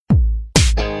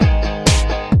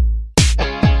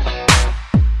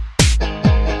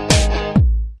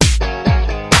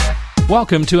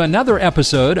Welcome to another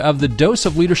episode of the Dose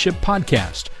of Leadership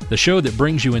podcast, the show that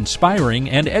brings you inspiring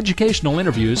and educational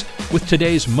interviews with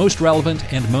today's most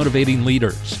relevant and motivating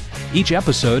leaders. Each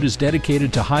episode is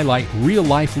dedicated to highlight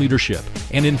real-life leadership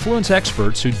and influence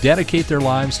experts who dedicate their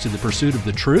lives to the pursuit of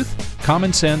the truth,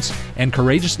 common sense, and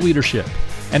courageous leadership.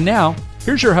 And now,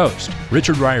 here's your host,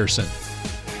 Richard Ryerson.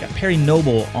 Got Perry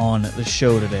Noble on the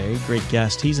show today. Great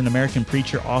guest. He's an American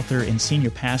preacher, author, and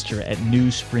senior pastor at New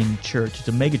Spring Church. It's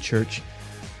a mega church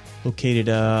located,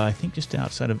 I think, just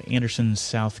outside of Anderson,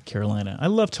 South Carolina. I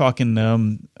love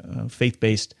talking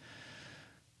faith-based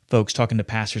folks, talking to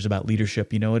pastors about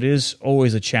leadership. You know, it is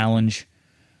always a challenge,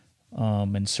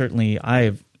 and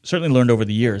I've learned over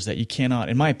the years that you cannot,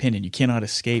 in my opinion, you cannot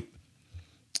escape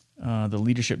the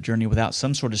leadership journey without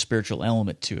some sort of spiritual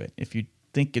element to it. If you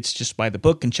think it's just by the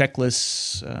book and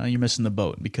checklists, you're missing the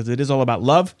boat, because it is all about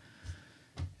love.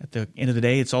 At the end of the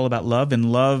day, it's all about love,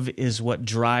 and love is what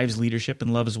drives leadership,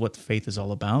 and love is what faith is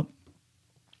all about.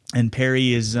 And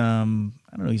Perry is,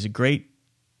 he's a great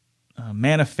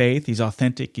man of faith. He's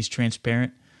authentic, he's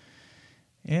transparent,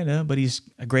 and but he's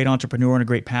a great entrepreneur and a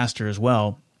great pastor as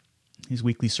well. His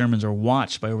weekly sermons are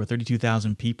watched by over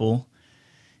 32,000 people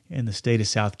in the state of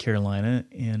South Carolina,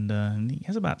 and he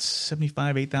has about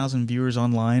 8,000 viewers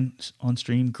online, on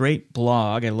stream. Great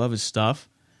blog. I love his stuff.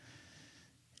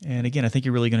 And again, I think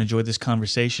you're really going to enjoy this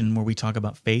conversation where we talk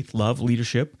about faith, love,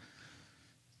 leadership,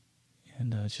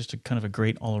 and it's just a kind of a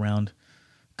great all-around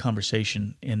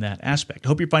conversation in that aspect. I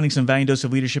hope you're finding some value. Dose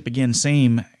of leadership. Again,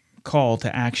 same call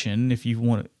to action. If you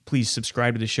want to, please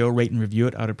subscribe to the show, rate and review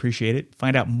it. I'd appreciate it.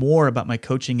 Find out more about my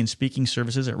coaching and speaking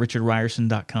services at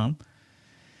richardryerson.com.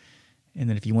 And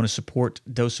then if you want to support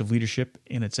Dose of Leadership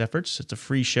in its efforts, it's a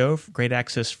free show, great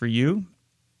access for you,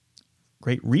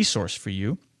 great resource for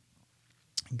you.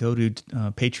 Go to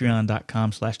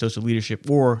patreon.com/Dose of Leadership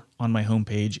or on my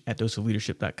homepage at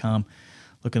doseofleadership.com.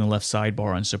 Look in the left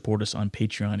sidebar and support us on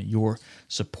Patreon. Your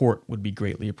support would be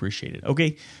greatly appreciated.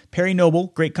 Okay, Perry Noble,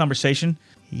 great conversation.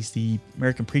 He's the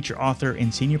American preacher, author,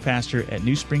 and senior pastor at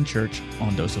New Spring Church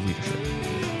on Dose of Leadership.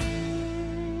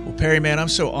 Well, Perry, man, I'm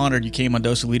so honored you came on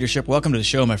Dose of Leadership. Welcome to the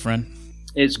show, my friend.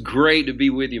 It's great to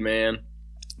be with you, man.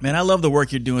 Man, I love the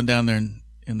work you're doing down there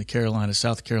in the Carolinas,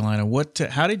 South Carolina.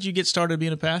 How did you get started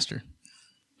being a pastor?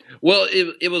 Well,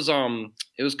 it was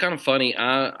kind of funny.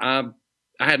 I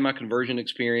had my conversion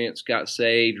experience, got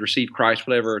saved, received Christ,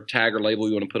 whatever tag or label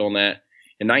you want to put on that,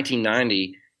 in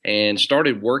 1990, and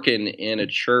started working in a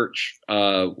church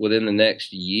within the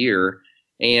next year.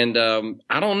 And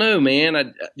I don't know,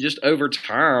 man. Just over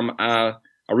time, I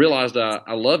realized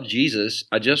I loved Jesus.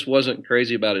 I just wasn't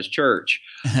crazy about his church.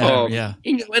 Yeah.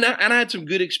 And I had some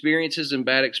good experiences and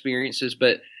bad experiences,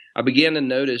 but I began to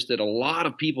notice that a lot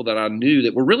of people that I knew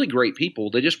that were really great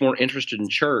people, they just weren't interested in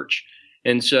church.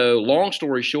 And so, long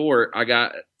story short, I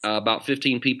got about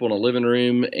 15 people in a living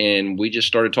room, and we just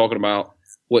started talking about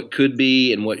what could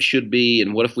be and what should be,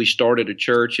 and what if we started a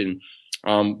church. And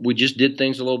we just did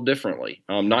things a little differently,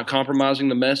 not compromising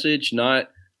the message, not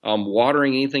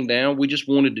watering anything down. We just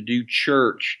wanted to do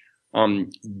church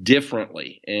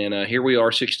differently. And here we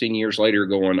are 16 years later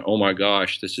going, oh my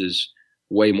gosh, this is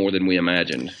way more than we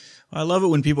imagined. I love it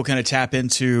when people kind of tap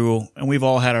into, and we've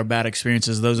all had our bad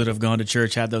experiences. Those that have gone to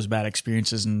church had those bad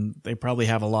experiences, and they probably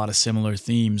have a lot of similar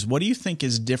themes. What do you think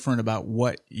is different about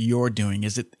what you're doing?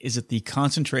 Is it the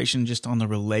concentration just on the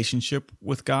relationship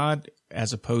with God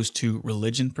as opposed to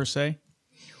religion per se?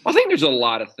 I think there's a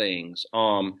lot of things.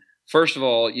 First of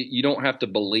all, you don't have to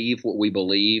believe what we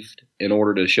believed in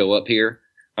order to show up here.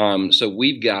 So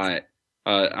we've got,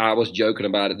 I was joking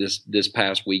about it this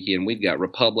past weekend, we've got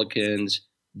Republicans,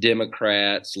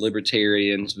 Democrats,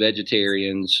 libertarians,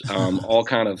 vegetarians, all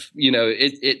kind of,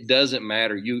 it doesn't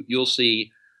matter. You'll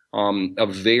see a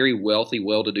very wealthy,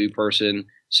 well-to-do person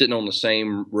sitting on the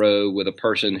same row with a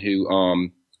person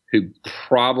who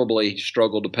probably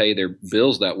struggled to pay their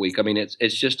bills that week. I mean,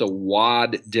 it's just a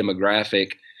wide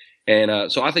demographic. And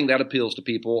so I think that appeals to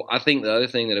people. I think the other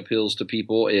thing that appeals to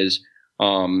people is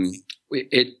you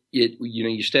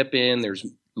step in, there's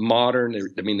modern,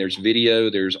 there's video,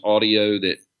 there's audio,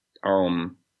 that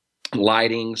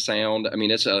lighting, sound. I mean,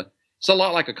 it's a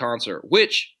lot like a concert,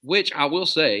 which I will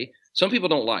say some people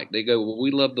don't like. They go, well,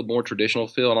 we love the more traditional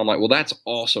feel. And I'm like, well, that's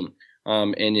awesome.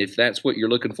 And if that's what you're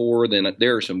looking for, then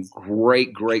there are some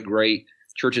great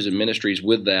churches and ministries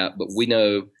with that. But we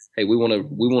know, hey, we want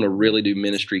to really do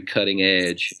ministry cutting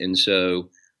edge. And so,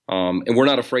 and we're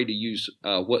not afraid to use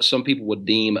what some people would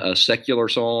deem a secular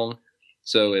song.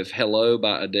 So if Hello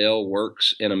by Adele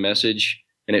works in a message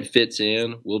and it fits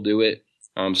in, we'll do it.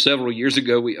 Several years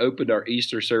ago, we opened our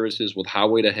Easter services with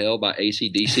Highway to Hell by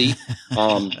AC/DC.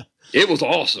 It was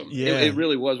awesome. Yeah. It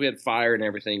really was. We had fire and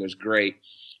everything. It was great.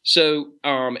 So,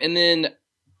 and then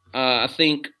I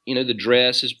think, the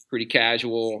dress is pretty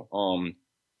casual.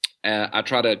 I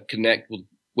try to connect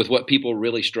with what people are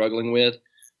really struggling with.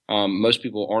 Most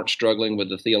people aren't struggling with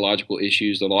the theological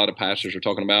issues that a lot of pastors are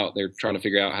talking about. They're trying to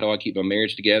figure out, how do I keep my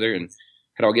marriage together, and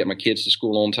how do I get my kids to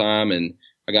school on time, and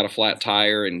I got a flat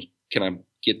tire, and can I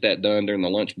get that done during the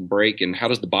lunch break, and how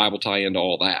does the Bible tie into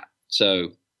all that?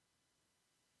 So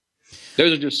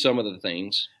those are just some of the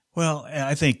things. Well,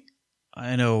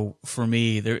 I know for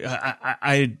me,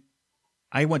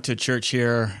 I went to a church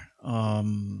here,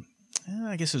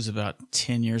 I guess it was about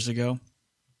 10 years ago,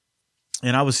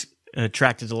 and I was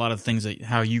attracted to a lot of things that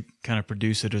how you kind of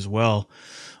produce it as well.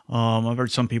 I've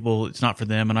heard some people, it's not for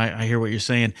them, and I hear what you're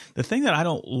saying. The thing that I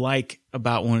don't like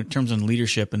about in terms of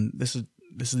leadership, and this is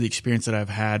the experience that I've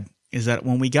had, is that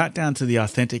when we got down to the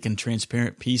authentic and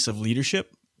transparent piece of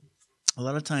leadership, a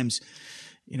lot of times,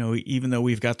 even though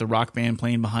we've got the rock band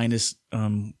playing behind us,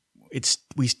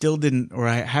 we still didn't, or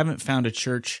I haven't found a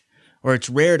church, or it's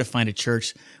rare to find a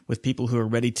church with people who are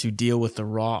ready to deal with the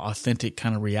raw, authentic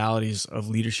kind of realities of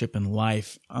leadership and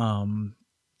life.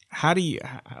 How does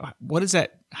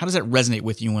that resonate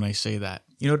with you when I say that?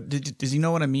 Does you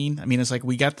know what I mean? I mean, it's like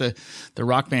we got the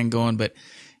rock band going, but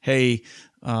hey,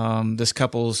 this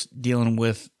couple's dealing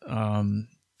with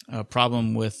a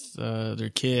problem with their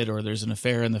kid, or there's an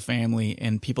affair in the family,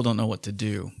 and people don't know what to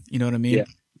do. You know what I mean? Yeah.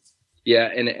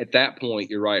 Yeah, and at that point,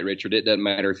 you're right, Richard. It doesn't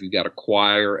matter if you've got a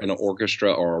choir, an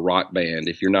orchestra, or a rock band.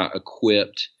 If you're not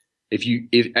equipped, if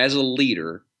as a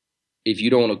leader, if you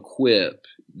don't equip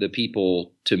the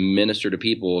people to minister to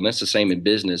people, and that's the same in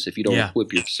business. If you don't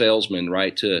equip your salesmen,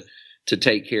 right, to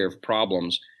take care of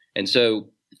problems, and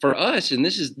so for us, and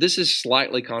this is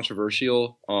slightly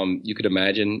controversial, you could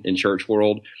imagine in church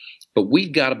world, but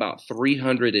we've got about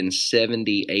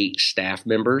 378 staff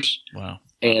members. Wow.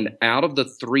 And out of the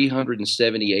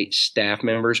 378 staff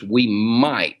members, we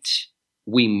might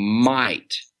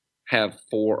have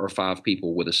 4 or 5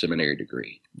 people with a seminary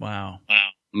degree. Wow.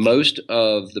 Most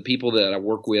of the people that I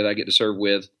work with, I get to serve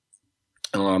with,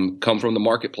 come from the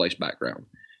marketplace background.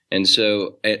 And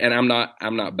so, and I'm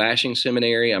not bashing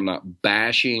seminary. I'm not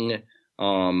bashing,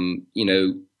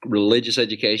 religious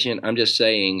education. I'm just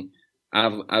saying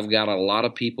I've got a lot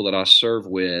of people that I serve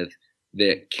with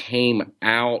that came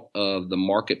out of the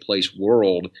marketplace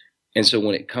world. And so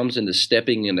when it comes into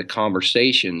stepping into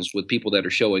conversations with people that are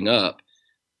showing up,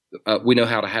 we know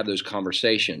how to have those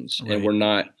conversations. Right. And we're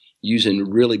not using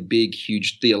really big,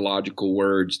 huge theological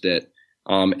words that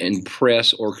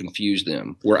impress or confuse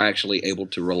them. We're actually able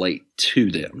to relate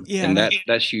to them. Yeah, and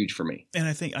that's huge for me. And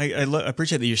I think I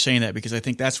appreciate that you're saying that, because I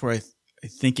think that's where I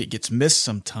think it gets missed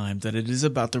sometimes, that it is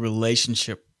about the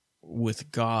relationship with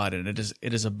God, and it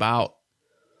is about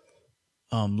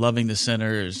loving the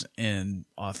sinners, and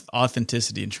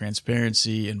authenticity and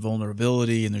transparency and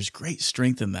vulnerability, and there's great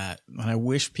strength in that. And I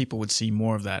wish people would see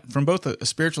more of that from both a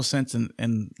spiritual sense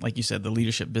and, like you said, the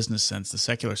leadership business sense, the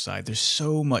secular side. There's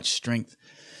so much strength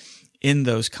in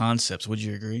those concepts. Would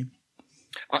you agree?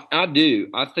 I do.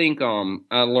 I think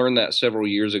I learned that several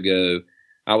years ago.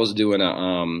 I was doing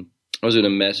a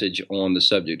message on the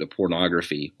subject of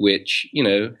pornography, which,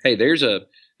 hey, there's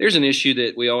an issue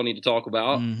that we all need to talk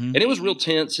about. Mm-hmm. And it was real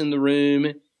tense in the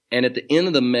room. And at the end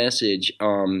of the message,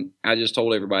 I just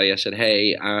told everybody, I said,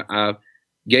 hey, I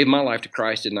gave my life to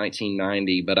Christ in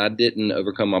 1990, but I didn't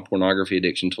overcome my pornography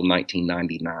addiction until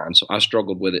 1999. So I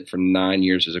struggled with it for 9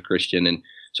 years as a Christian. And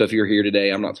so if you're here today,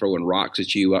 I'm not throwing rocks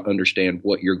at you. I understand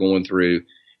what you're going through.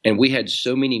 And we had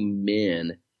so many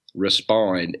men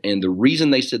respond. And the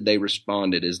reason they said they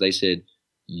responded is they said,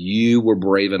 you were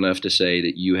brave enough to say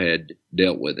that you had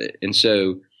dealt with it. And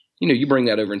so, you bring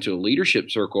that over into a leadership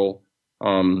circle.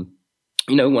 When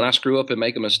I screw up and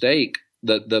make a mistake,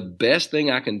 the best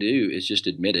thing I can do is just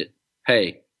admit it.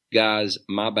 Hey, guys,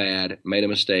 my bad, made a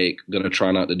mistake, going to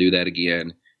try not to do that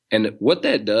again. And what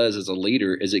that does as a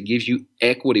leader is it gives you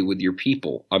equity with your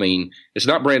people. I mean, it's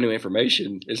not brand new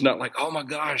information. It's not like, oh my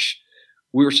gosh,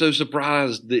 we were so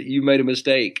surprised that you made a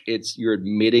mistake. It's you're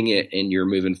admitting it and you're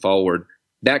moving forward.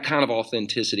 That kind of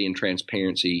authenticity and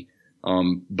transparency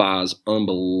buys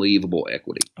unbelievable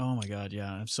equity. Oh my God,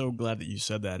 yeah! I'm so glad that you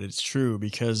said that. It's true,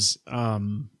 because I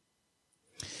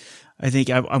think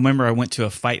I remember I went to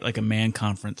a Fight Like a Man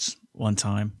conference one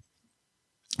time,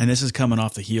 and this is coming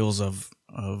off the heels of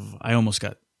I almost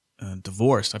got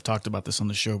divorced. I've talked about this on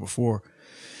the show before,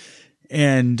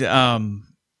 and that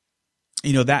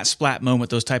splat moment,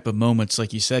 those type of moments,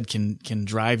 like you said, can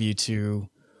drive you to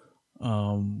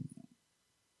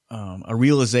a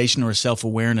realization or a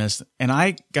self-awareness. And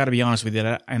I got to be honest with you,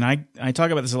 and I talk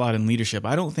about this a lot in leadership.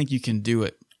 I don't think you can do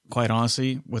it, quite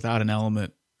honestly, without an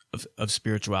element of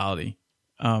spirituality.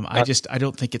 I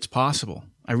don't think it's possible.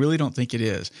 I really don't think it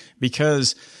is,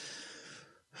 because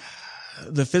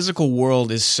the physical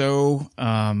world is so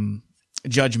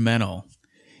judgmental.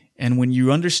 And when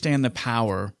you understand the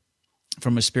power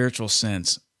from a spiritual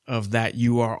sense of that,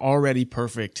 you are already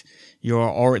perfect,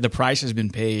 the price has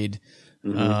been paid.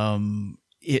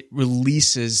 It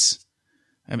releases,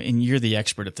 I mean, you're the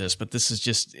expert at this, but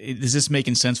is this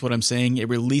making sense what I'm saying? It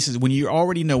releases, when you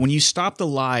already know, when you stop the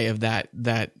lie of that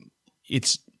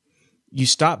you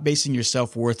stop basing your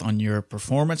self-worth on your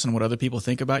performance and what other people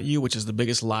think about you, which is the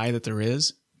biggest lie that there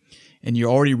is. And you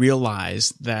already realize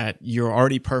that you're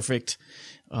already perfect.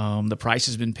 The price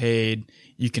has been paid.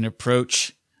 You can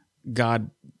approach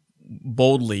God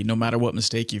boldly, no matter what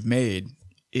mistake you've made.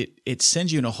 It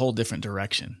sends you in a whole different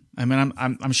direction. I mean,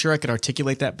 I'm sure I could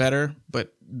articulate that better,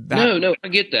 but No, I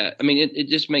get that. I mean, it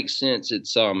just makes sense.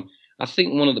 It's I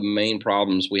think one of the main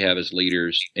problems we have as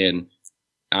leaders, and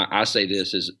I say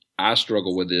this, is I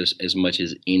struggle with this as much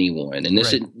as anyone. And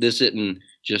this isn't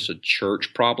just a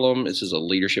church problem. This is a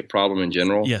leadership problem in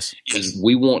general. Yes. Is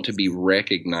we want to be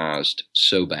recognized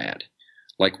so bad.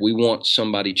 Like, we want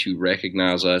somebody to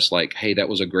recognize us like, hey, that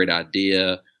was a great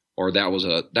idea, or that was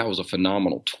a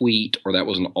phenomenal tweet, or that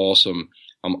was an awesome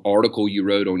article you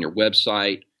wrote on your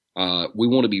website. We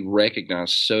want to be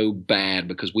recognized so bad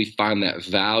because we find that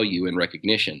value in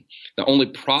recognition. The only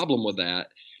problem with that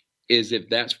is if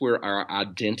that's where our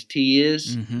identity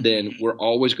is, then we're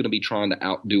always going to be trying to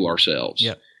outdo ourselves.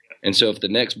 Yep. And so if the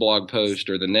next blog post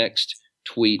or the next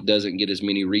tweet doesn't get as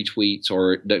many retweets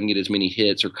or doesn't get as many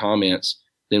hits or comments,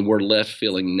 then we're left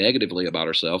feeling negatively about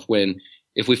ourselves. When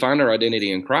if we find our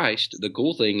identity in Christ, the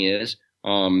cool thing is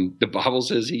the Bible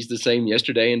says he's the same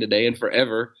yesterday and today and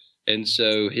forever. And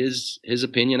so his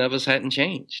opinion of us hadn't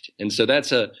changed. And so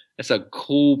that's a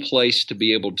cool place to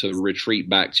be able to retreat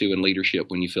back to in leadership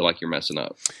when you feel like you're messing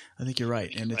up. I think you're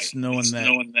right. And it's knowing that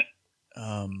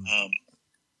how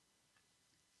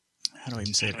do I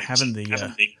even say it? Having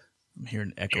the I'm hearing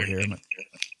an echo here. Hang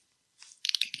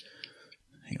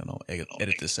on, I'll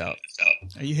edit this out.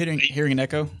 Are you hearing an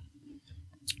echo?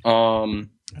 I don't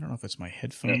know if it's my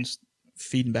headphones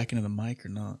feeding back into the mic or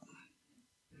not.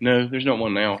 No, there's not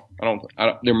one now. I don't.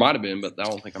 There might have been, but I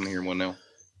don't think I'm hearing one now.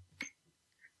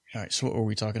 All right. So what were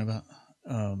we talking about?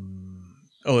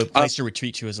 A place to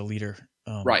retreat to as a leader.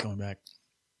 Right. Going back.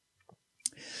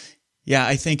 Yeah,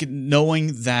 I think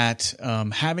knowing that,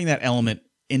 having that element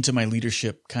into my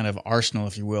leadership kind of arsenal,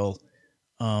 if you will,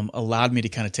 allowed me to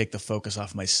kind of take the focus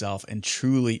off myself and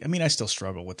truly, I mean, I still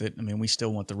struggle with it. I mean, we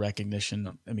still want the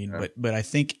recognition. I mean, but I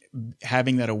think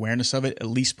having that awareness of it at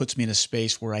least puts me in a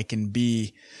space where I can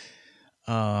be,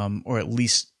 or at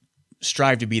least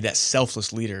strive to be that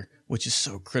selfless leader, which is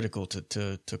so critical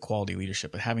to quality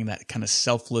leadership, but having that kind of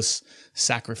selfless,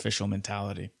 sacrificial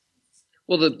mentality.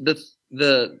 Well,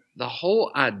 the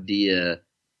whole idea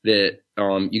that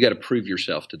you got to prove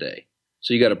yourself today.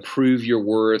 So you got to prove your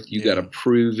worth. You got to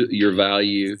prove your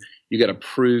value. You got to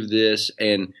prove this.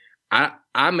 And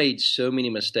I made so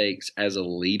many mistakes as a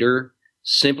leader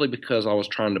simply because I was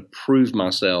trying to prove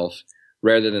myself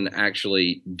rather than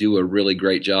actually do a really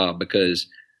great job. Because,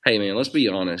 hey, man, let's be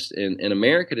honest. In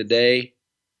America today,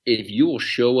 if you will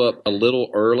show up a little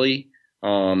early,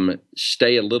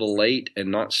 stay a little late,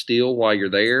 and not steal while you're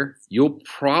there, you'll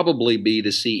probably be the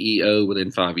CEO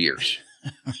within 5 years.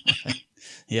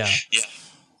 Yeah.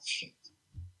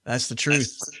 That's the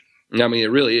truth. I mean, it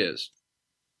really is.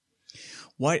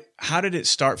 How did it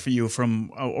start for you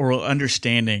from, or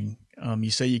understanding, you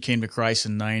say you came to Christ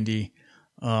in 90.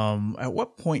 At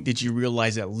what point did you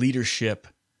realize that leadership,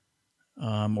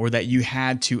 or that you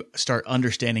had to start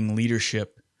understanding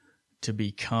leadership to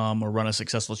become or run a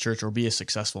successful church or be a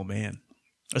successful man,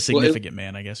 a significant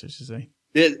man, I guess I should say?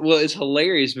 It's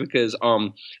hilarious because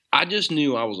I just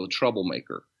knew I was a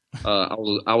troublemaker. I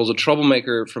was a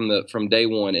troublemaker from day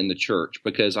one in the church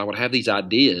because I would have these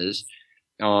ideas,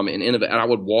 and I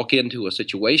would walk into a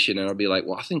situation and I'd be like,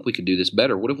 well, I think we could do this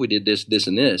better. What if we did this, this,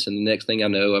 and this? And the next thing I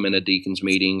know, I'm in a deacon's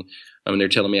meeting. They're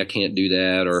telling me I can't do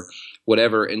that or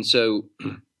whatever. And so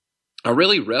I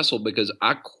really wrestled because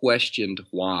I questioned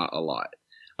why a lot.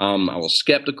 I was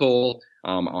skeptical.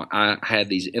 I had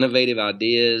these innovative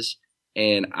ideas.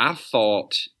 And I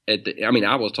thought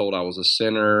I was told I was a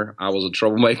sinner. I was a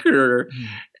troublemaker.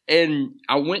 And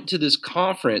I went to this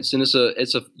conference, and it's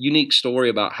a unique story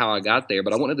about how I got there.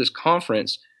 But I went to this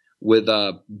conference with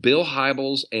Bill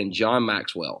Hybels and John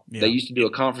Maxwell. Yeah. They used to do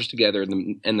a conference together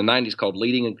in the 90s called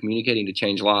Leading and Communicating to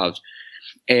Change Lives.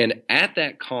 And at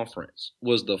that conference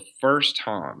was the first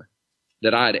time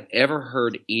that I had ever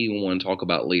heard anyone talk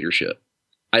about leadership.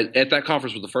 At that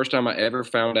conference was the first time I ever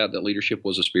found out that leadership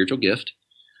was a spiritual gift.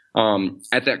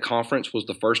 At that conference was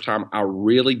the first time I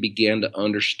really began to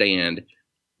understand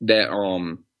that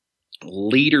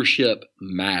leadership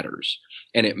matters,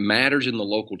 and it matters in the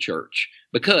local church.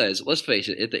 Because let's face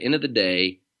it, at the end of the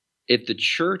day, if the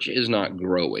church is not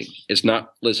growing, it's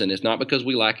not because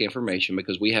we lack information,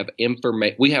 because we have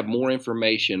more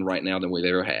information right now than we've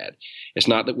ever had. It's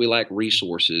not that we lack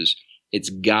resources. It's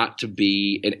got to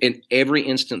be, in every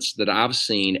instance that I've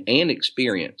seen and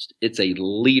experienced, it's a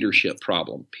leadership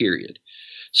problem, period.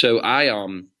 So I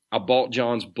bought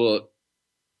John's book,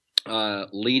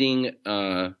 Leading,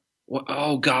 what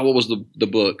was the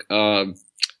book? It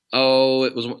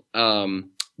was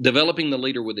Developing the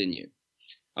Leader Within You.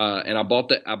 And I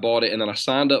bought it, and then I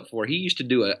signed up for it. He used to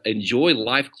do a Enjoy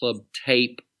Life Club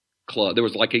tape club. There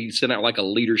was he sent out like a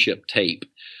leadership tape,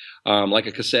 like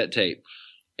a cassette tape.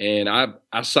 And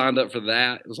I signed up for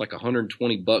that. It was like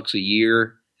 $120 a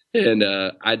year. And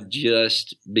I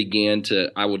just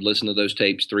I would listen to those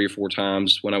tapes 3 or 4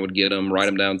 times when I would get them, write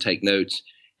them down, take notes.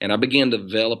 And I began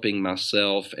developing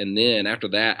myself. And then after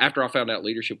I found out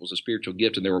leadership was a spiritual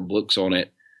gift and there were books on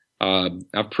it,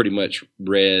 I've pretty much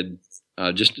read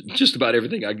just about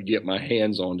everything I could get my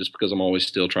hands on, just because I'm always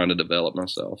still trying to develop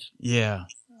myself. Yeah.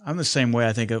 I'm the same way.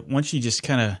 I think once you just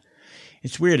kind of,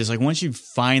 it's weird. It's like once you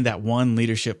find that one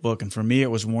leadership book, and for me,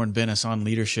 it was Warren Bennis on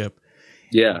leadership.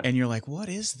 Yeah. And you're like, what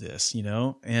is this?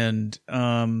 And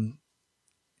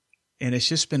it's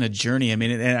just been a journey. I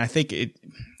mean, and I think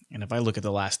and if I look at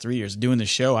the last 3 years doing the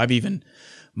show, I've even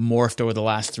morphed over the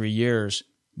last 3 years,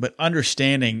 but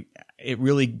understanding it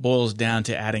really boils down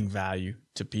to adding value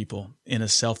to people in a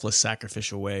selfless,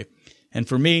 sacrificial way. And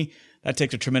for me, that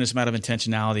takes a tremendous amount of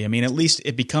intentionality. I mean, at least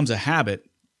it becomes a habit.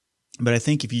 But I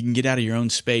think if you can get out of your own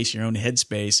space, your own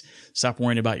headspace, stop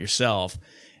worrying about yourself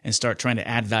and start trying to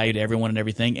add value to everyone and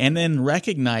everything, and then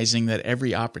recognizing that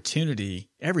every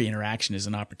interaction is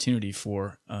an opportunity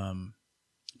for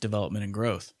development and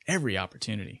growth. Every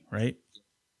opportunity, right?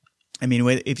 I mean,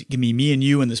 it can be me and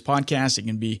you in this podcast. It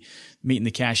can be meeting the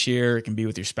cashier. It can be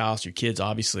with your spouse, your kids,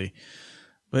 obviously.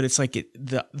 But it's like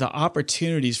the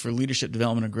opportunities for leadership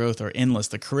development and growth are endless.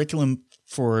 The curriculum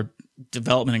for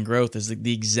development and growth is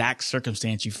the exact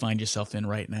circumstance you find yourself in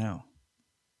right now.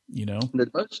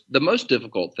 The most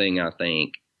difficult thing, I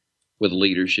think, with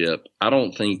leadership, I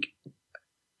don't think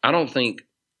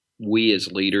we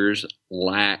as leaders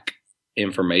lack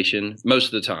information most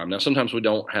of the time. Now, sometimes we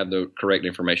don't have the correct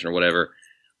information or whatever.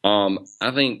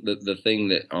 I think that the thing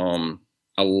that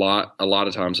a lot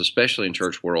of times, especially in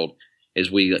church world, is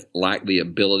we lack the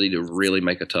ability to really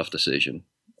make a tough decision.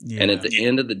 Yeah. And at the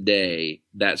end of the day,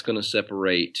 that's going to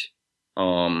separate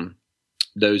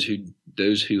those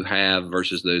who have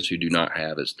versus those who do not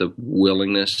have. It's the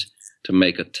willingness to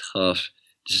make a tough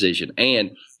decision.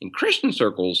 And in Christian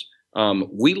circles,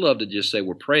 we love to just say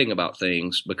we're praying about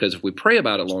things, because if we pray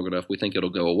about it long enough, we think it'll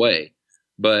go away.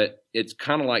 But it's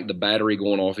kind of like the battery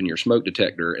going off in your smoke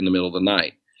detector in the middle of the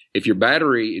night. If your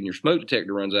battery in your smoke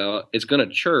detector runs out, it's going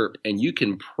to chirp, and you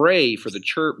can pray for the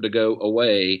chirp to go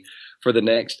away for the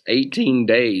next 18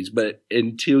 days. But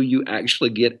until you actually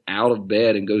get out of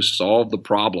bed and go solve the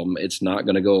problem, it's not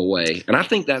going to go away. And I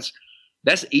think that's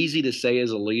easy to say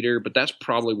as a leader, but that's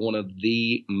probably one of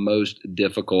the most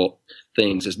difficult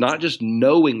things. It's not just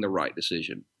knowing the right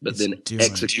decision, but then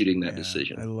executing that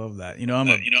decision. I love that. I'm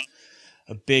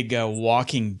a big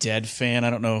Walking Dead fan. I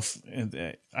don't know if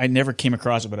I never came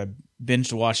across it, but I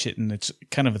binged watched it, and it's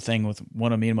kind of a thing with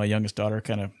me and my youngest daughter.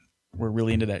 We're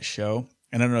really into that show.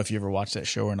 And I don't know if you ever watched that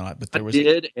show or not, but I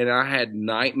did, and I had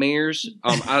nightmares.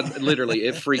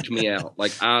 It freaked me out.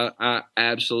 Like I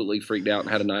absolutely freaked out and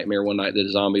had a nightmare one night that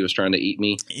a zombie was trying to eat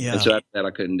me. Yeah. And so after that,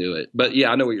 I couldn't do it. But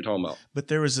yeah, I know what you're talking about. But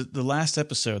there was the last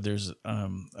episode. There's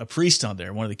a priest on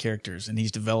there, one of the characters, and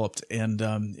he's developed. And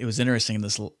it was interesting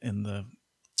in the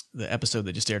episode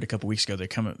that just aired a couple weeks ago.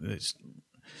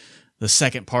 The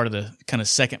second part of the kind of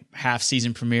second half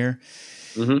season premiere.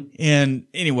 Mm-hmm. And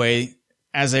anyway,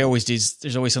 as they always do,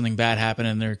 there's always something bad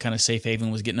happening. Their kind of safe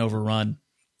haven was getting overrun.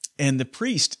 And the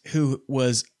priest, who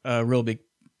was a real big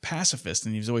pacifist,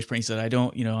 and he was always praying, he said,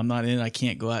 I'm not in, I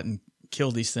can't go out and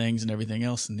kill these things and everything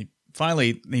else. And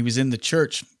he was in the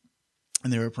church,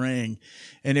 and they were praying,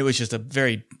 and it was just a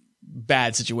very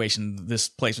bad situation. This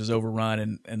place was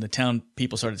overrun, and the town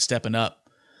people started stepping up.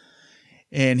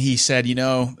 And he said,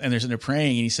 and they're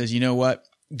praying, and he says, you know what?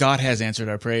 God has answered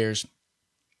our prayers.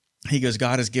 He goes,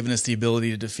 God has given us the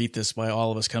ability to defeat this by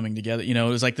all of us coming together. It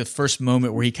was like the first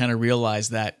moment where he kind of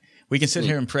realized that We can sit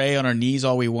here and pray on our knees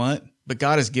all we want, but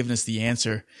God has given us the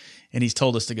answer, and he's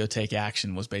told us to go take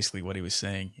action, was basically what he was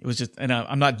saying. It was just, and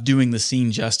I'm not doing the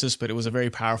scene justice, but it was a very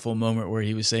powerful moment where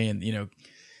he was saying,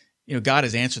 God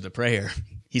has answered the prayer.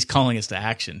 He's calling us to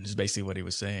action, is basically what he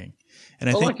was saying. And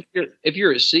I think if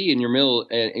you're at sea and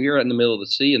you're in the middle of the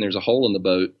sea and there's a hole in the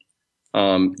boat,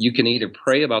 you can either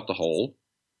pray about the hole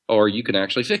or you can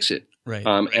actually fix it. Right.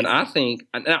 And I think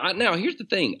now here's the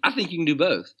thing. I think you can do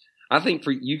both. I think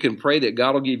you can pray that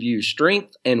God will give you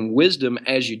strength and wisdom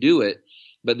as you do it.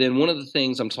 But then one of the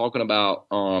things I'm talking about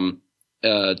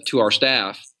to our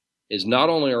staff is not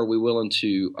only are we willing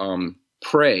to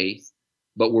pray,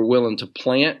 but we're willing to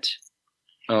plant,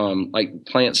 like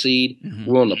plant seed. Mm-hmm.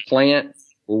 We're willing to plant,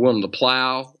 we're willing to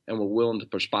plow, and we're willing to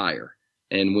perspire.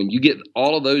 And when you get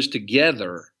all of those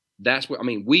together, that's what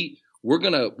we're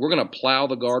gonna plow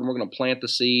the garden, we're gonna plant the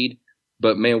seed,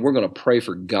 but man, we're gonna pray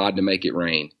for God to make it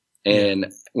rain.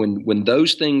 And when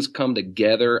those things come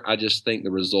together, I just think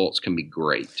the results can be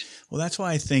great. Well, that's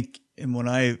why I think, and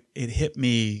it hit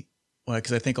me,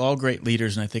 because I think all great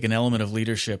leaders, and I think an element of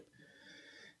leadership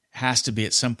has to be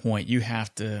at some point, you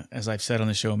have to, as I've said on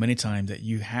the show many times, that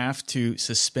you have to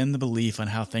suspend the belief on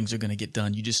how things are going to get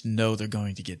done. You just know they're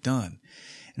going to get done.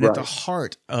 And at the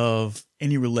heart of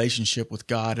any relationship with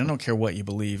God, I don't care what you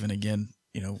believe, and again,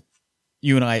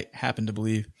 you and I happen to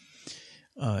believe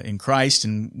in Christ,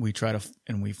 and we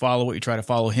follow what you try to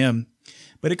follow him.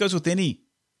 But it goes with any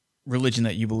religion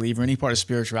that you believe or any part of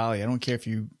spirituality. I don't care if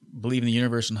you believe in the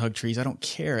universe and hug trees. I don't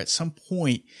care. At some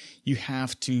point, you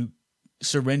have to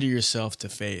surrender yourself to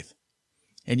faith,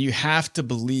 and you have to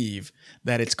believe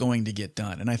that it's going to get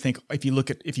done. And I think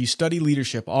if you study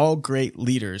leadership, all great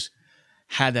leaders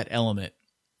had that element,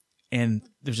 and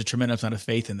there's a tremendous amount of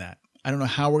faith in that. I don't know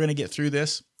how we're going to get through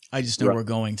this. I just know we're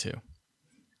going to.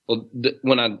 Well,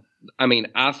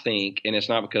 I think, and it's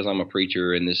not because I'm a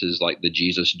preacher and this is like the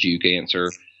Jesus juke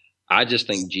answer. I just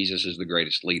think Jesus is the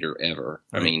greatest leader ever.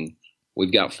 Right. I mean,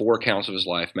 we've got 4 accounts of his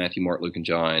life: Matthew, Mark, Luke, and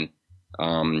John.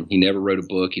 He never wrote a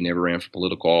book. He never ran for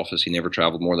political office. He never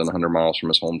traveled more than 100 miles from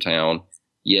his hometown.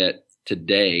 Yet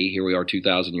today, here we are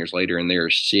 2,000 years later, and there are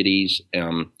cities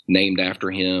named after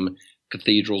him,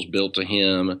 cathedrals built to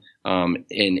him. And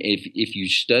if you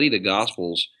study the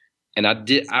Gospels, and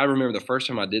I remember the first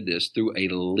time I did this through a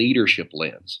leadership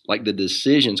lens, like the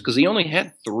decisions, because he only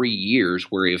had 3 years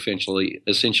where he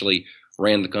essentially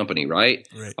ran the company, right?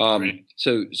 Right.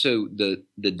 So the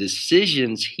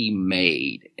decisions he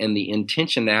made and the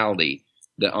intentionality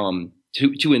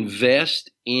to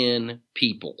invest in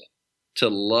people, to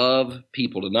love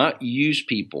people, to not use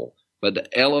people, but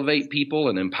to elevate people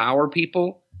and empower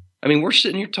people. I mean, we're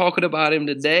sitting here talking about him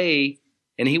today,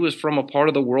 and he was from a part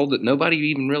of the world that nobody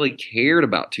even really cared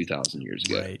about 2,000 years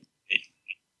ago. Right.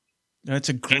 That's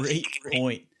a great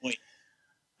point.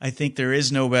 I think there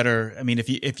is no better. I mean,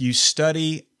 if you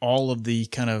study all of the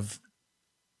kind of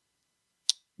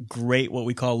great, what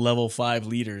we call level 5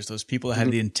 leaders, those people that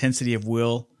had the intensity of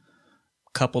will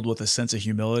coupled with a sense of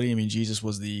humility. I mean, Jesus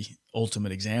was the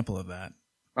ultimate example of that.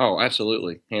 Oh,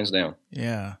 absolutely. Hands down.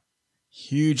 Yeah.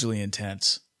 Hugely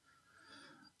intense.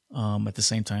 At the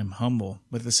same time, humble.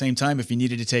 But at the same time, if he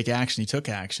needed to take action, he took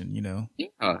action,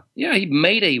 Yeah, he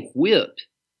made a whip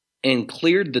and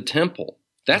cleared the temple.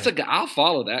 That's a guy. I'll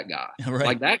follow that guy.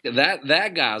 Right. Like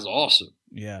that guy's awesome.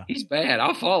 Yeah. He's bad.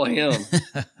 I'll follow him.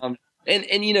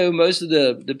 And most of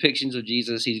the depictions of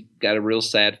Jesus, he's got a real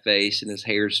sad face and his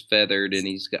hair's feathered and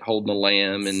he's holding a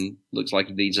lamb and looks like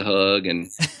he needs a hug. And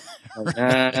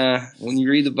when you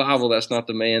read the Bible, that's not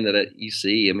the man that you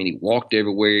see. I mean, he walked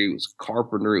everywhere. He was a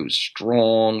carpenter. He was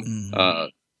strong.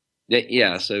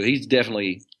 Mm-hmm. So he's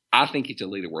definitely, I think he's a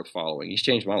leader worth following. He's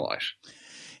changed my life.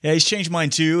 Yeah, he's changed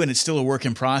mine too, and it's still a work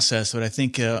in process. But I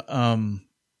think,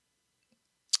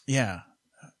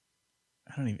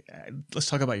 let's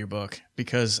talk about your book,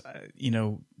 because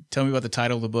tell me about the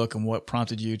title of the book and what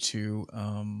prompted you to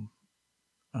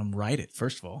write it.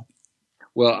 First of all,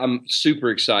 well, I'm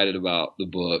super excited about the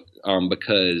book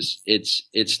because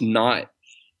it's not,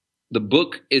 the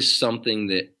book is something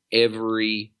that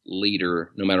every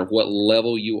leader, no matter what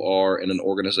level you are in an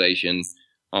organization,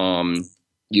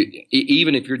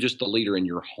 even if you're just the leader in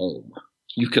your home,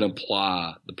 you can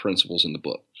apply the principles in the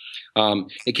book.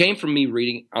 It came from me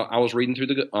reading. I was reading through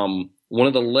one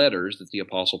of the letters that the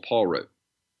Apostle Paul wrote,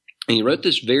 and he wrote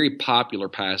this very popular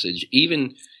passage.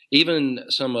 Even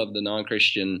some of the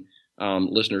non-Christian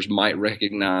listeners might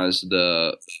recognize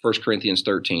the 1 Corinthians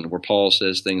 13, where Paul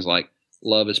says things like,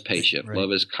 "Love is patient, right.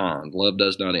 Love is kind, love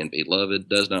does not envy, love it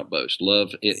does not boast,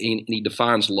 love." And he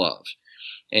defines love.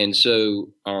 And so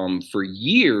for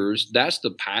years, that's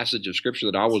the passage of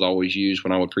scripture that I would always use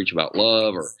when I would preach about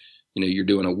love, or, you're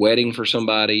doing a wedding for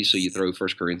somebody, so you throw 1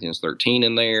 Corinthians 13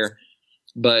 in there.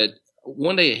 But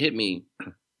one day it hit me,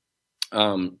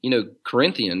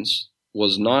 Corinthians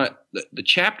was not, the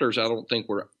chapters I don't think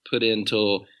were put in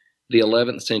until the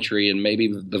 11th century, and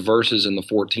maybe the verses in the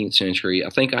 14th century. I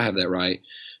think I have that right.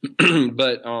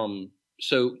 But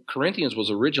so Corinthians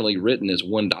was originally written as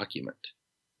one document.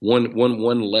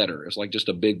 One letter. It's like just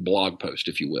a big blog post,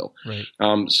 if you will. Right.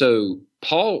 So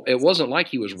Paul, it wasn't like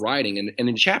he was writing, and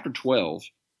in chapter 12,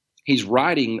 he's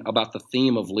writing about the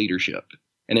theme of leadership.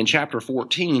 And in chapter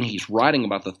 14, he's writing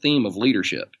about the theme of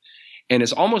leadership. And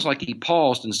it's almost like he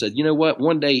paused and said, you know what,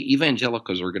 one day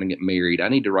evangelicals are going to get married. I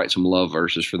need to write some love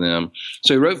verses for them.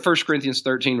 So he wrote 1 Corinthians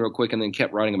 13 real quick and then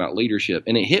kept writing about leadership.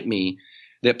 And it hit me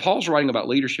that Paul's writing about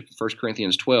leadership in 1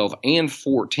 Corinthians 12 and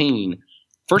 14.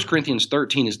 1 Corinthians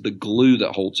 13 is the glue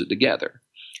that holds it together.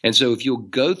 And so if you'll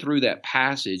go through that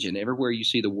passage and everywhere you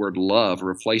see the word love,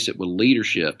 replace it with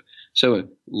leadership. So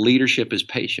leadership is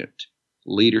patient.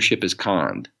 Leadership is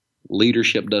kind.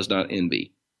 Leadership does not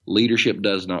envy. Leadership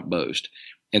does not boast.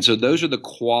 And so those are the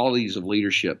qualities of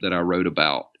leadership that I wrote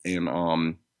about. And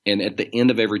at the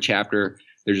end of every chapter,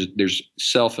 there's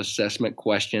self-assessment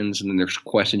questions, and then there's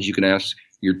questions you can ask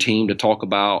your team to talk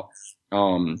about.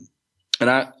 And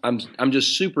I'm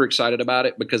just super excited about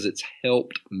it because it's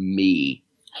helped me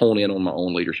hone in on my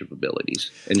own leadership abilities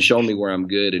and show me where I'm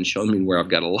good and show me where I've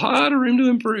got a lot of room to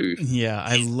improve. Yeah,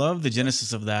 I love the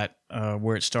genesis of that,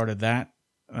 where it started. That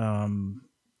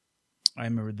I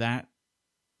remember that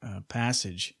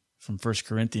passage from 1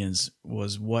 Corinthians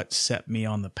was what set me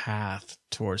on the path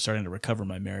towards starting to recover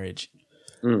my marriage.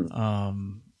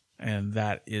 And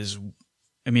that is,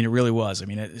 I mean, it really was. I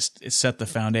mean, it set the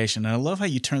foundation. And I love how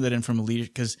you turned that in from a leader,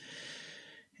 because,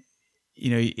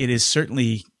 it is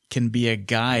certainly can be a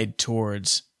guide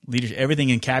towards leadership. Everything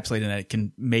encapsulated in that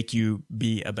can make you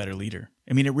be a better leader.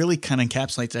 I mean, it really kind of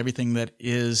encapsulates everything that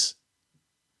is,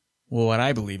 well, what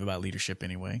I believe about leadership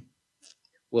anyway.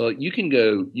 Well, you can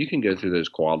go through those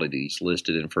qualities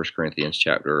listed in 1 Corinthians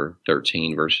chapter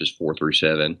 13, verses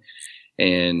 4-7,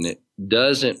 and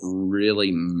doesn't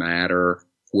really matter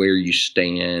where you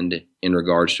stand in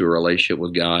regards to a relationship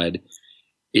with God.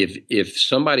 If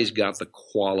somebody's got the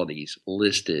qualities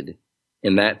listed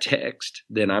in that text,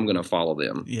 then I'm going to follow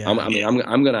them. Yeah.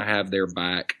 I'm going to have their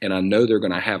back, and I know they're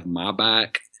going to have my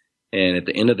back. And at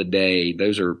the end of the day,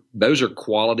 those are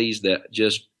qualities that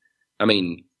just,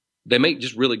 they make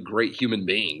just really great human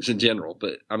beings in general.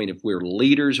 But if we're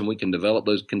leaders and we can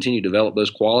continue to develop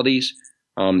those qualities,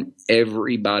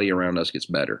 everybody around us gets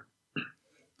better.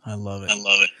 I love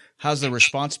it. How's the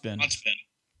response been?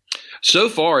 So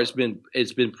far, it's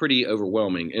been pretty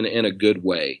overwhelming in a good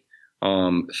way.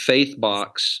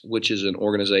 FaithBox, which is an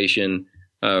organization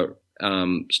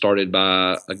started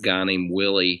by a guy named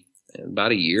Willie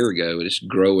about a year ago, it's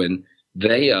growing.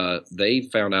 They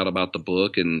found out about the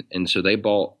book, and so they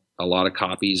bought a lot of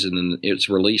copies, and then it's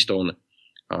released on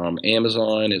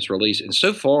Amazon. It's released, and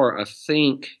so far, I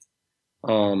think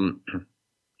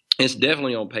it's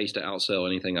definitely on pace to outsell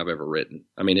anything I've ever written.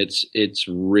 It's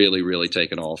really, really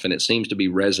taken off, and it seems to be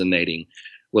resonating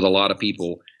with a lot of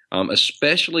people,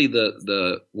 especially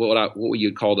what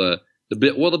you'd call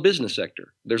the business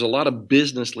sector. There's a lot of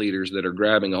business leaders that are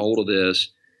grabbing a hold of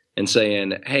this and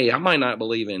saying, "Hey, I might not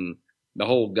believe in the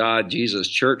whole God, Jesus,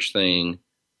 church thing,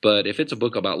 but if it's a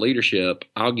book about leadership,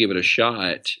 I'll give it a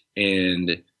shot."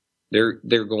 And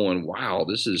they're going, "Wow,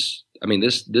 this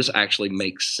actually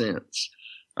makes sense."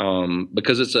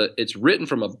 Because it's written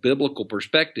from a biblical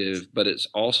perspective, but it's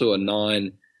also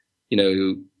I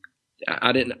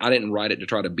didn't write it to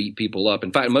try to beat people up.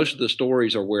 In fact, most of the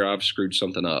stories are where I've screwed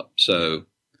something up. So,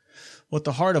 well, at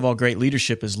the heart of all great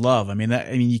leadership is love.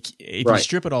 If you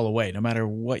strip it all away, no matter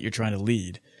what you're trying to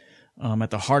lead,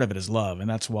 at the heart of it is love, and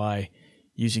that's why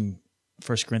using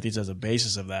 1 Corinthians as a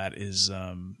basis of that is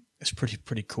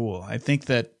pretty cool. I think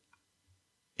that,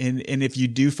 and if you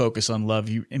do focus on love,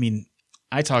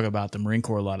 I talk about the Marine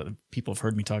Corps a lot. Of people have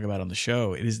heard me talk about it on the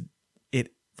show.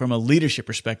 It from a leadership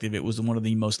perspective, it was one of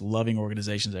the most loving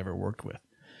organizations I ever worked with,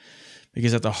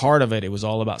 because at the heart of it, it was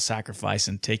all about sacrifice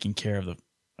and taking care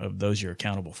of those you're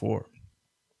accountable for.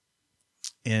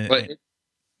 That's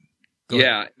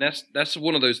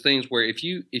one of those things where if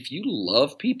you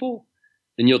love people,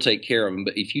 then you'll take care of them.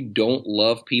 But if you don't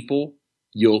love people,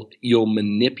 you'll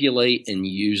manipulate and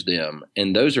use them,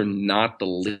 and those are not the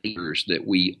leaders that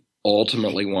we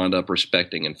ultimately wind up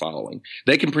respecting and following.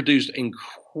 They can produce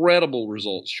incredible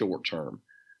results short term,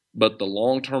 but the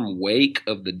long term wake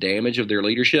of the damage of their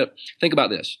leadership. Think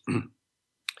about this.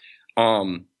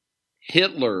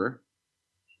 Hitler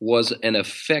was an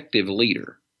effective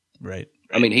leader. Right.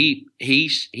 I mean,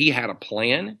 he had a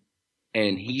plan,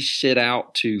 and he set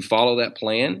out to follow that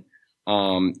plan,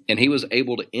 and he was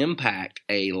able to impact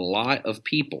a lot of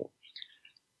people.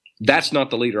 That's not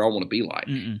the leader I want to be like.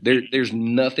 There's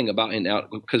nothing about him now,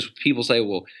 because people say,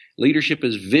 well, leadership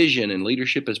is vision and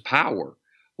leadership is power.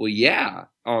 Well, yeah,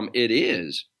 it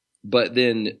is. But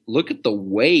then look at the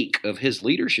wake of his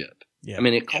leadership. Yeah. I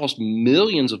mean, it cost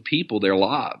millions of people their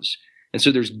lives. And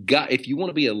so if you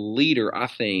want to be a leader, I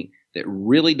think, that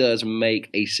really does make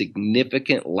a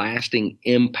significant lasting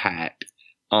impact,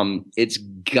 it's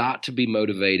got to be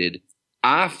motivated,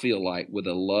 I feel like, with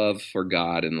a love for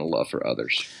God and a love for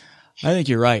others. I think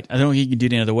you're right. I don't think you can do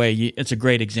it any other way. It's a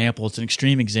great example. It's an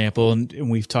extreme example, and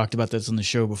we've talked about this on the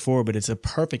show before, but it's a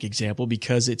perfect example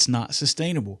because it's not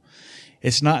sustainable.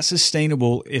 It's not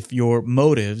sustainable if your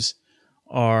motives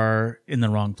are in the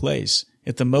wrong place.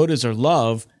 If the motives are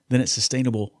love, then it's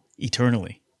sustainable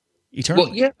eternally.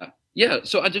 Well, yeah.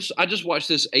 So I just watched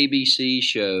this ABC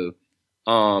show.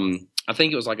 I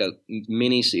think it was like a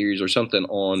mini series or something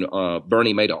on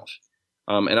Bernie Madoff.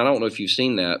 And I don't know if you've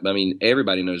seen that, but I mean,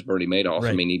 everybody knows Bernie Madoff.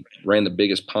 Right. I mean, he ran the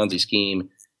biggest Ponzi scheme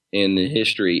in the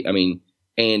history. I mean,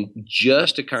 and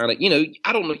just to kind of, you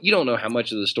don't know how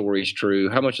much of the story is true,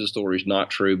 how much of the story is not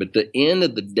true, but at the end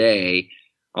of the day,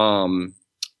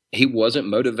 he wasn't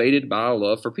motivated by a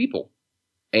love for people.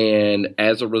 And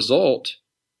as a result,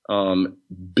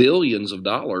 billions of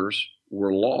dollars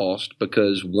were lost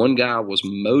because one guy was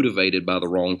motivated by the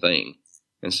wrong thing.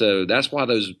 And so that's why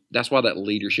that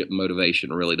leadership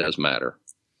motivation really does matter.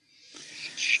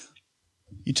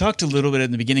 You talked a little bit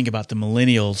in the beginning about the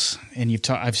millennials, and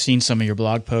I've seen some of your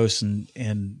blog posts,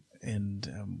 and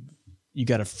you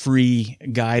got a free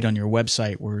guide on your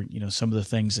website where some of the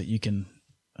things that you can,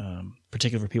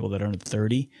 particularly for people that are under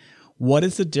 30. What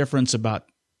is the difference about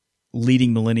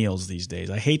leading millennials these days?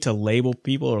 I hate to label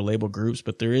people or label groups,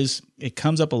 but it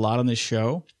comes up a lot on this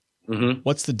show. Mm-hmm.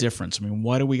 What's the difference? I mean,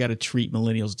 why do we got to treat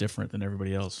millennials different than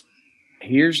everybody else?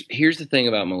 Here's the thing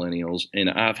about millennials, and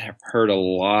I've heard a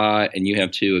lot, and you have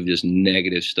too, of just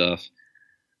negative stuff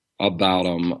about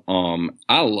them.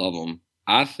 I love them.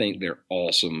 I think they're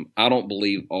awesome. I don't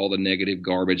believe all the negative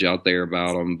garbage out there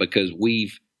about them, because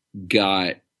we've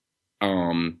got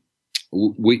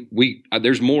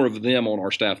there's more of them on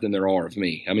our staff than there are of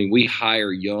me. I mean, we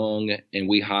hire young, and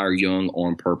we hire young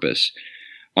on purpose.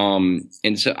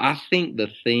 And so I think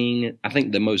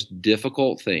the most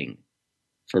difficult thing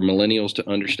for millennials to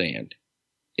understand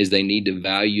is they need to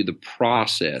value the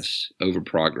process over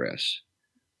progress.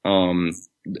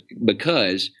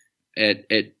 Because at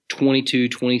 22,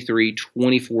 23,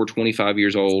 24, 25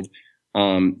 years old,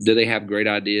 do they have great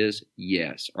ideas?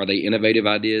 Yes. Are they innovative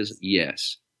ideas?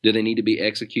 Yes. Do they need to be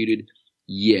executed?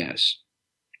 Yes.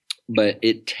 But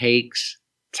it takes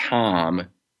time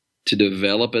to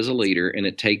develop as a leader, and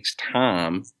it takes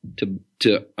time to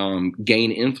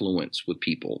gain influence with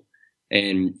people.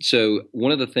 And so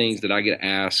one of the things that I get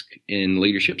asked in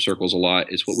leadership circles a lot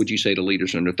is, what would you say to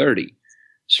leaders under 30?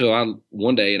 So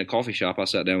one day in a coffee shop, I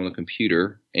sat down on a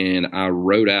computer and I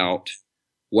wrote out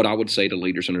what I would say to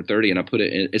leaders under 30, and I put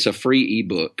it in. It's a free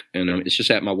ebook, and it's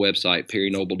just at my website,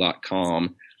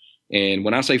 perrynoble.com. And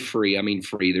when I say free, I mean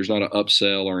free. There's not an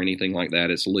upsell or anything like that.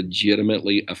 It's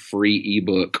legitimately a free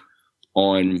ebook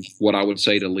on what I would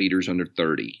say to leaders under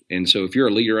 30. And so if you're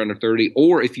a leader under 30,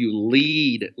 or if you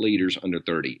lead leaders under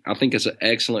 30, I think it's an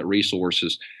excellent resource.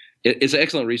 It's an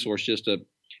excellent resource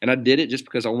and I did it just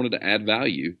because I wanted to add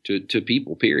value to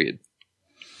people, period.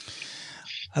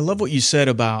 I love what you said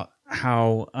about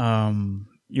how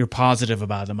you're positive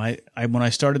about them. I when I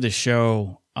started the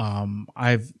show,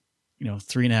 I've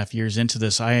 3.5 years into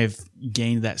this, I have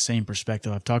gained that same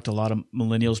perspective. I've talked to a lot of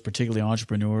millennials, particularly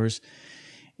entrepreneurs.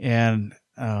 And,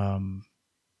 I'm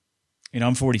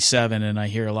 47, and I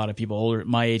hear a lot of people older,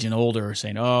 my age and older,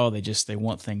 saying, oh, they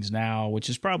want things now, which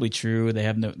is probably true. They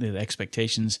have no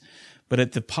expectations. But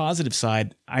at the positive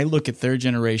side, I look at their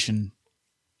generation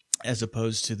as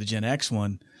opposed to the Gen X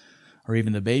one, or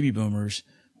even the baby boomers,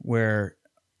 where,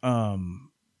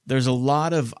 there's a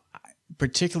lot of,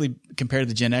 particularly compared to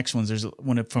the Gen X ones,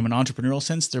 from an entrepreneurial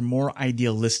sense, they're more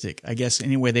idealistic, I guess.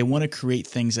 Anyway, they want to create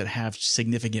things that have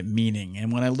significant meaning.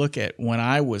 And when I look at when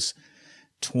I was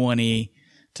 20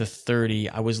 to 30,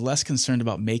 I was less concerned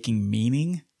about making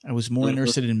meaning. I was more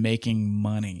interested in making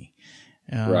money.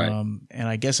 Right. And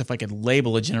I guess if I could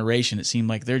label a generation, it seemed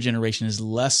like their generation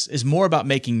is more about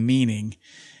making meaning,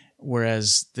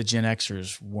 whereas the Gen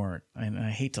Xers weren't. And I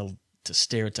hate to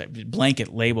stereotype,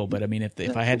 blanket label, but I mean,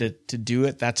 if I had to do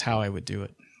it, that's how I would do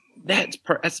it.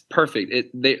 That's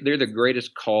perfect. They're the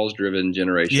greatest cause-driven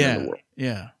generation in the world.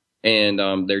 Yeah.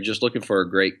 And they're just looking for a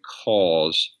great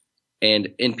cause. And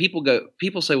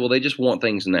people say, well, they just want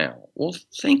things now. Well,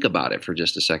 think about it for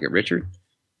just a second, Richard.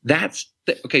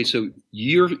 Okay. So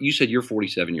you said you're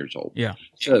 47 years old. Yeah.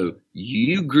 So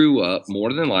you grew up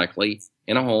more than likely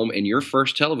in a home, and your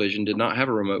first television did not have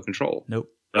a remote control. Nope.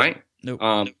 Right?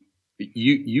 Nope.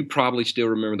 You probably still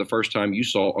remember the first time you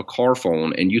saw a car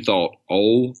phone and you thought,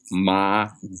 oh my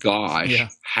gosh,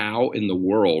 how in the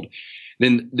world?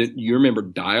 Then you remember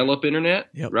dial-up internet,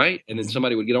 right? And then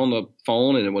somebody would get on the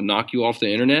phone and it would knock you off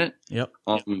the internet. Yep.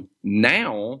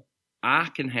 Now I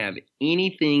can have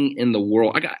anything in the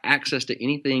world. I got access to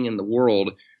anything in the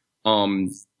world on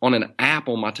an app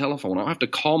on my telephone. I don't have to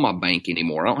call my bank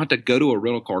anymore. I don't have to go to a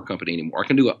rental car company anymore. I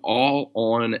can do it all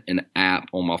on an app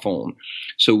on my phone.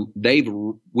 So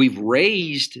we've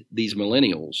raised these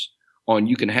millennials on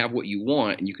you can have what you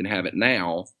want and you can have it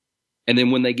now. And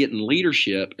then when they get in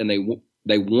leadership and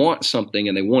they want something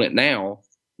and they want it now,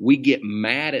 we get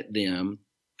mad at them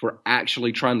for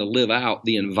actually trying to live out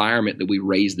the environment that we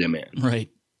raised them in.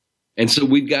 Right. And so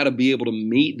we've got to be able to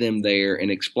meet them there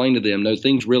and explain to them, no,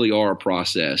 things really are a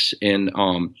process, and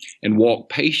walk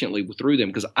patiently through them.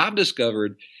 Because I've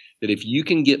discovered that if you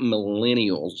can get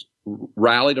millennials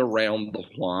rallied around the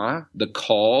why, the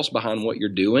cause behind what you're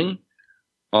doing,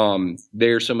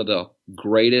 they're some of the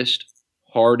greatest,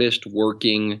 hardest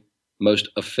working, most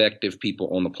effective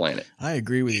people on the planet. I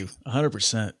agree with you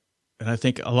 100%. And I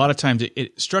think a lot of times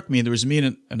it struck me, there was me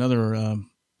and another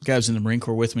guy was in the Marine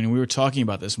Corps with me, and we were talking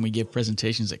about this when we give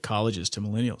presentations at colleges to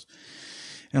millennials.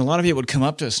 And a lot of people would come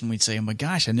up to us and we'd say, oh my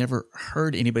gosh, I never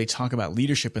heard anybody talk about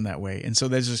leadership in that way. And so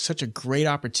there's such a great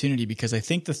opportunity, because I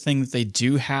think the thing that they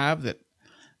do have that,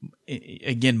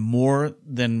 again, more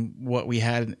than what we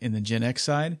had in the Gen X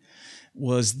side,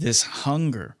 was this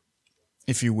hunger,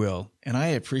 if you will. And I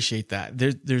appreciate that.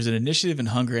 There's an initiative and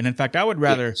hunger. And in fact, I would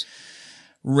rather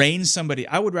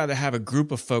I would rather have a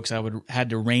group of folks I had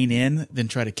to rein in than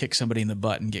try to kick somebody in the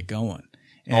butt and get going.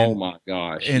 Oh my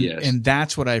gosh. Yes. And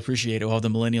that's what I appreciate of all the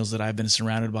millennials that I've been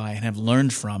surrounded by and have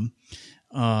learned from,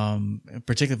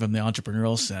 particularly from the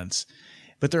entrepreneurial sense.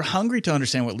 But they're hungry to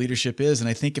understand what leadership is. And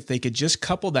I think if they could just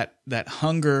couple that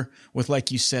hunger with,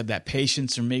 like you said, that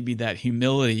patience or maybe that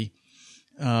humility,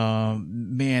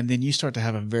 man, then you start to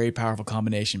have a very powerful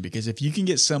combination. Because if you can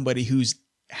get somebody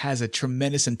has a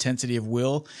tremendous intensity of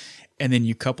will, and then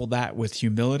you couple that with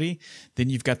humility, then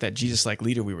you've got that Jesus-like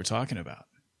leader we were talking about.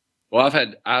 Well,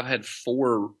 I've had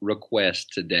 4 requests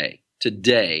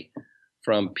today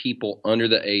from people under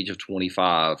the age of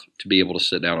 25 to be able to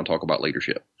sit down and talk about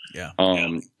leadership. Yeah.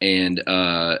 And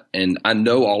I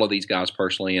know all of these guys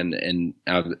personally, and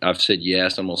I've said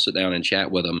yes, I'm going to sit down and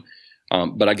chat with them.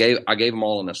 But I gave them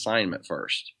all an assignment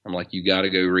first. I'm like, you got to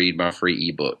go read my free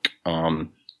ebook.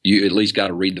 You at least got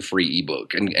to read the free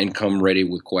ebook and come ready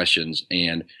with questions.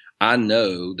 And I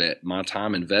know that my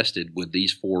time invested with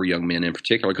these 4 young men in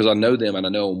particular, because I know them and I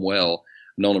know them well,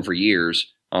 I've known them for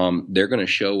years. They're going to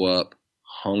show up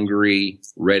hungry,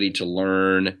 ready to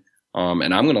learn.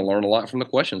 And I'm going to learn a lot from the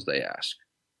questions they ask.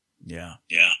 Yeah.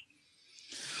 Yeah.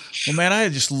 Well, man, I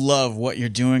just love what you're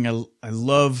doing. I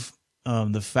love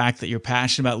the fact that you're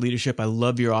passionate about leadership. I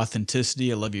love your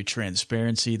authenticity. I love your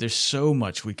transparency. There's so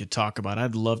much we could talk about.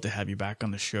 I'd love to have you back on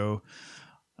the show.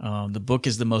 The book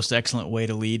is The Most Excellent Way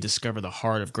to Lead, Discover the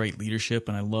Heart of Great Leadership.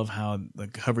 And I love how the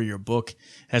cover of your book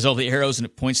has all the arrows and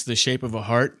it points to the shape of a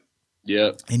heart.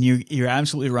 Yeah. And you're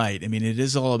absolutely right. I mean, it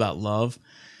is all about love.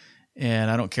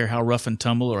 And I don't care how rough and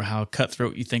tumble or how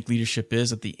cutthroat you think leadership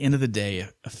is. At the end of the day,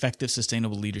 effective,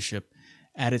 sustainable leadership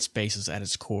at its basis, at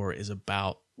its core, is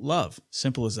about love.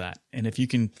 Simple as that. And if you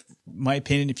can, my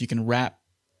opinion, if you can wrap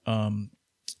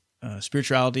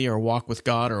spirituality or walk with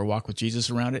God or walk with Jesus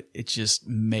around it, it just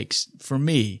makes, for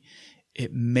me,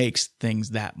 it makes things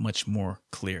that much more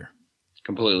clear.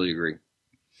 Completely agree.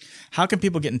 How can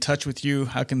people get in touch with you?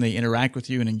 How can they interact with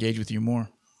you and engage with you more?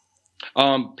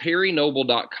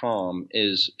 PerryNoble.com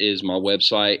is my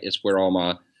website. It's where all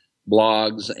my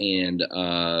blogs and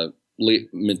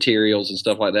materials and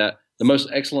stuff like that. The Most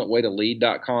Excellent Way to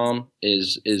Lead.com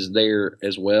is there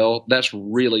as well. That's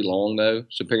really long though.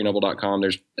 So PerryNoble.com.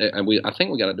 I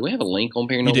think do we have a link on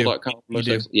PerryNoble.com? You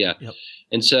do. Yeah. Yep.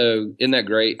 And so isn't that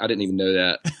great? I didn't even know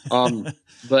that.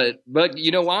 But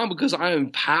you know why? Because I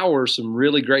empower some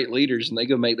really great leaders and they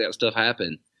go make that stuff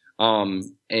happen.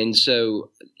 And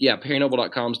so, yeah,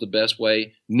 PerryNoble.com is the best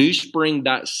way.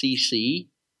 Newspring.cc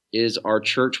is our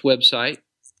church website.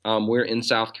 We're in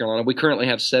South Carolina. We currently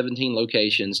have 17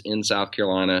 locations in South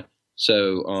Carolina.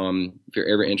 So if you're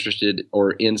ever interested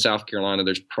or in South Carolina,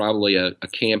 there's probably a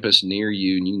campus near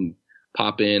you, and you can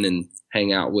pop in and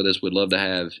hang out with us. We'd love to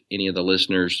have any of the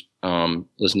listeners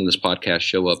listen to this podcast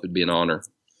show up. It'd be an honor.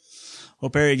 Well,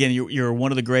 Perry, again, you're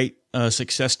one of the great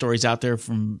success stories out there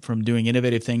from doing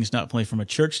innovative things, not only from a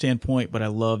church standpoint, but I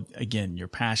love, again, your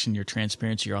passion, your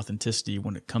transparency, your authenticity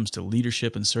when it comes to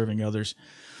leadership and serving others.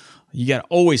 You got to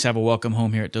always have a welcome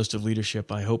home here at Dose of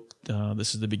Leadership. I hope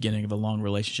this is the beginning of a long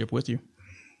relationship with you.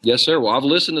 Yes, sir. Well, I've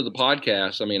listened to the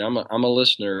podcast. I mean, I'm a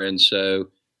listener, and so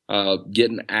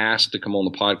getting asked to come on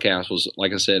the podcast was,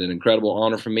 like I said, an incredible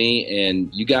honor for me.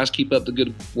 And you guys keep up the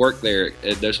good work there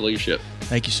at Dose of Leadership.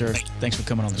 Thank you, sir. Thanks for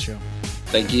coming on the show.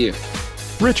 Thank you.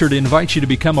 Richard invites you to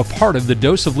become a part of the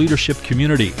Dose of Leadership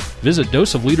community. Visit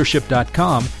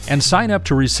doseofleadership.com and sign up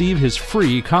to receive his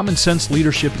free Common Sense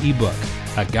Leadership ebook,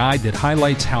 a guide that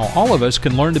highlights how all of us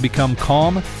can learn to become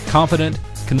calm, confident,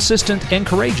 consistent, and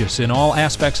courageous in all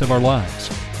aspects of our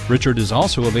lives. Richard is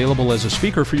also available as a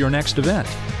speaker for your next event.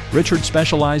 Richard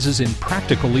specializes in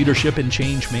practical leadership and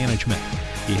change management.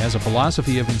 He has a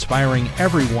philosophy of inspiring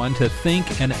everyone to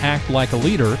think and act like a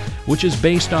leader, which is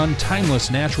based on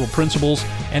timeless natural principles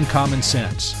and common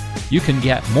sense. You can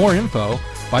get more info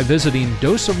by visiting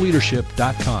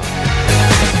doseofleadership.com.